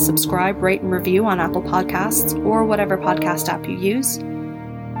 you can subscribe, rate, and review on Apple Podcasts or whatever podcast app you use.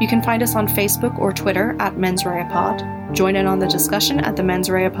 You can find us on Facebook or Twitter at Mens Rea Pod. Join in on the discussion at the Mens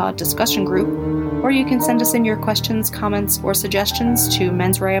Rea Pod discussion group, or you can send us in your questions, comments, or suggestions to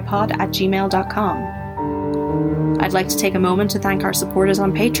mensreapod@gmail.com. I'd like to take a moment to thank our supporters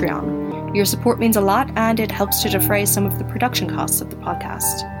on Patreon. Your support means a lot, and it helps to defray some of the production costs of the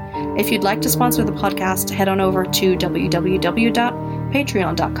podcast. If you'd like to sponsor the podcast, head on over to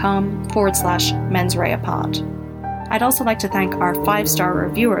www.patreon.com/mensreapod. I'd also like to thank our 5-star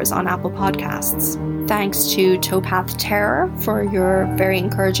reviewers on Apple Podcasts. Thanks to Towpath Terror for your very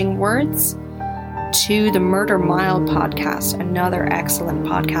encouraging words. To the Murder Mile podcast, another excellent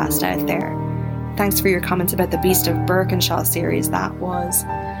podcast out there. Thanks for your comments about the Beast of Birkinshaw series. That was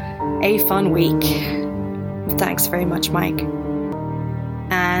a fun week. Thanks very much, Mike.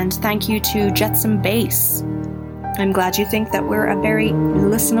 And thank you to Jetsam Bass. I'm glad you think that we're a very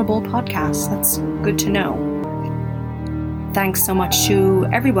listenable podcast. That's good to know. Thanks so much to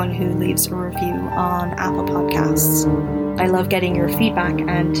everyone who leaves a review on Apple Podcasts. I love getting your feedback,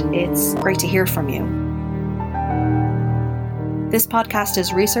 and it's great to hear from you. This podcast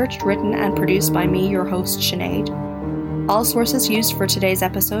is researched, written, and produced by me, your host, Sinead. All sources used for today's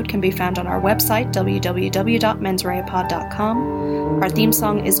episode can be found on our website, www.mensreapod.com. Our theme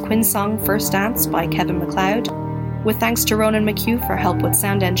song is Quinn's Song First Dance by Kevin MacLeod, with thanks to Ronan McHugh for help with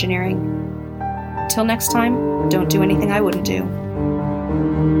sound engineering. Till next time, don't do anything I wouldn't do.